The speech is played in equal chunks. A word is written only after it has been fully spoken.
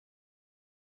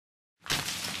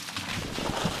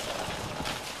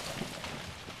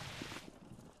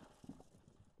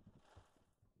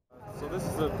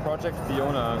Project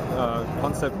Fiona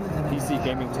concept PC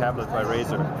gaming tablet by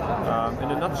Razer. In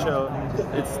a nutshell,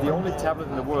 it's the only tablet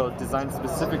in the world designed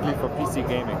specifically for PC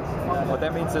gaming. What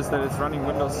that means is that it's running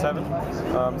Windows 7,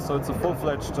 so it's a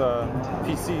full-fledged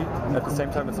PC. At the same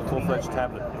time, it's a full-fledged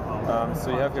tablet. So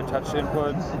you have your touch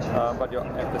input, but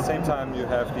at the same time you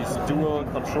have these dual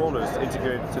controllers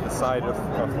integrated to the side of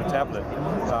the tablet.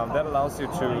 That allows you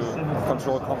to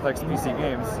control complex PC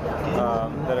games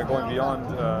that are going beyond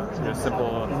your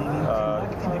simple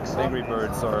Angry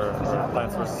Birds or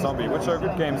Plants vs. Zombie, which are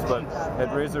good games, but at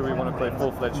Razer we want to play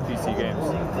full-fledged PC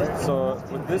games. So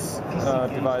with this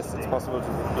device it's possible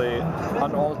to play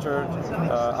unaltered,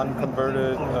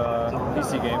 unconverted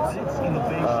PC games.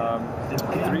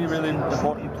 Three really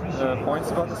important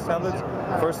points about this tablet.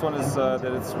 First one is that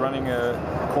it's running a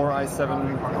Core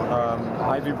i7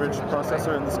 Ivy Bridge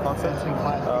processor in this concept,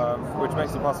 which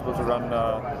makes it possible to run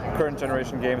current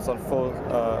generation games on full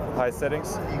high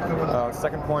settings.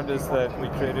 Second point is that we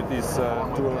created these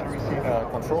dual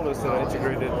controllers that are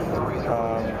integrated.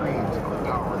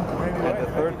 And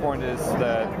the third point is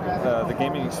that the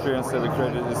gaming experience that we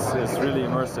created is really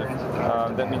immersive.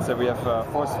 That means that we have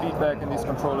force feedback in these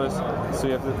controllers, so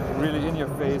you have really in your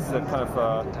face that kind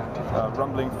of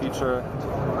rumbling feature,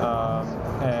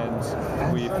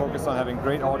 and we focus on having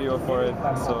great audio for it,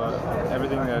 so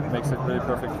everything that makes it really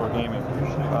perfect for gaming.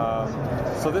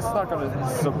 So this is not going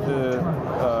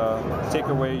to take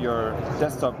away your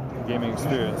desktop gaming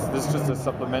experience. This is just a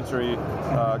supplementary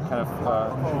kind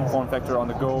of form factor on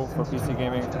the go for PC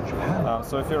gaming.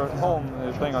 So if you're at home and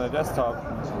you're playing on a desktop,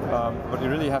 but you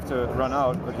really have to run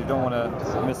out, but you don't want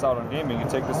to miss out on gaming, you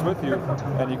take this with you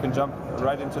and you can jump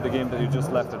right into the game that you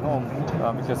just left at home,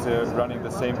 because you're running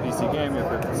the same PC game. You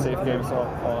have save games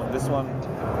on this one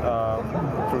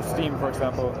through Steam, for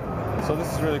example. So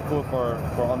this is really cool for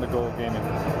on-the-go gaming.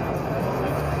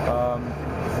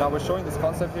 Now we're showing this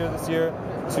concept here this year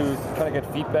to kind of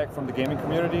get feedback from the gaming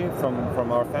community,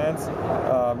 from our fans.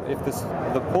 If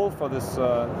the pull for this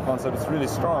concept is really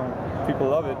strong, people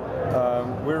love it,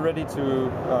 we're ready to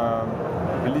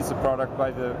release a product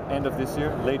by the end of this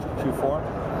year, late Q4,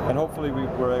 and hopefully we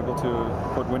were able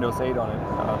to put Windows 8 on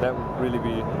it. That would really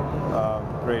be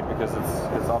great, because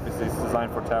it's obviously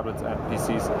designed for tablets and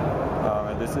PCs,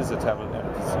 and this is a tablet and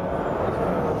a PC.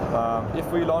 If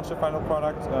we launch a final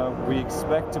product, we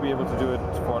expect to be able to do it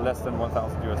for less than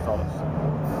 $1,000 US.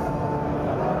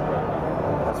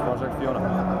 That's Project Fiona.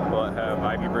 Will it have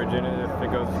Ivy Bridge in it if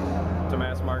it goes to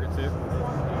mass market too?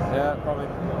 Yeah, probably.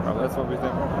 That's what we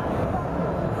think.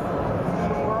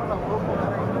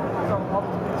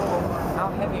 How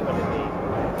heavy would it be?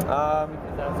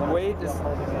 Weight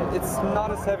it's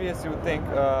not as heavy as you would think,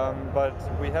 but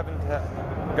we haven't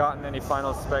gotten any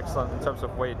final specs in terms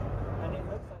of weight.